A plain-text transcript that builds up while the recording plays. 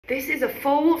This is a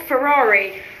full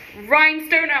Ferrari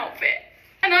rhinestone outfit,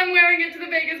 and I'm wearing it to the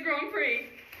Vegas Grand Prix.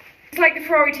 It's like the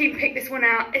Ferrari team picked this one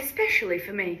out especially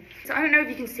for me. So I don't know if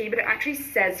you can see, but it actually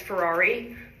says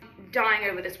Ferrari. I'm dying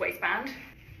over this waistband.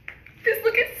 This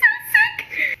look is so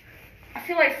sick. I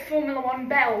feel like Formula One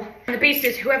Belle. And the beast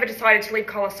is whoever decided to leave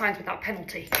Carlos Sainz without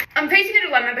penalty. I'm facing a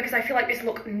dilemma because I feel like this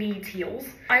look needs heels.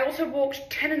 I also walked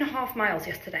 10.5 miles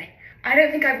yesterday. I don't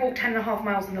think I've walked 10.5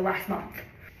 miles in the last month.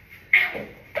 Ow.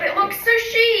 But it looks so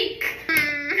chic.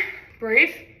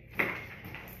 Breathe.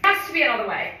 Has to be another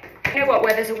way. You know what,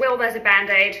 where there's a will, there's a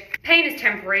band-aid. Pain is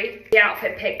temporary. The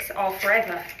outfit picks are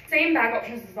forever. Same bag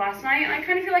options as last night, and I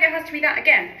kind of feel like it has to be that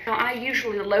again. Now, I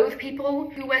usually loathe people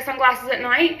who wear sunglasses at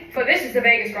night, but this is the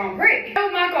Vegas Grand Prix.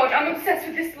 Oh my god, I'm obsessed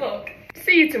with this look.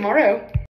 See you tomorrow.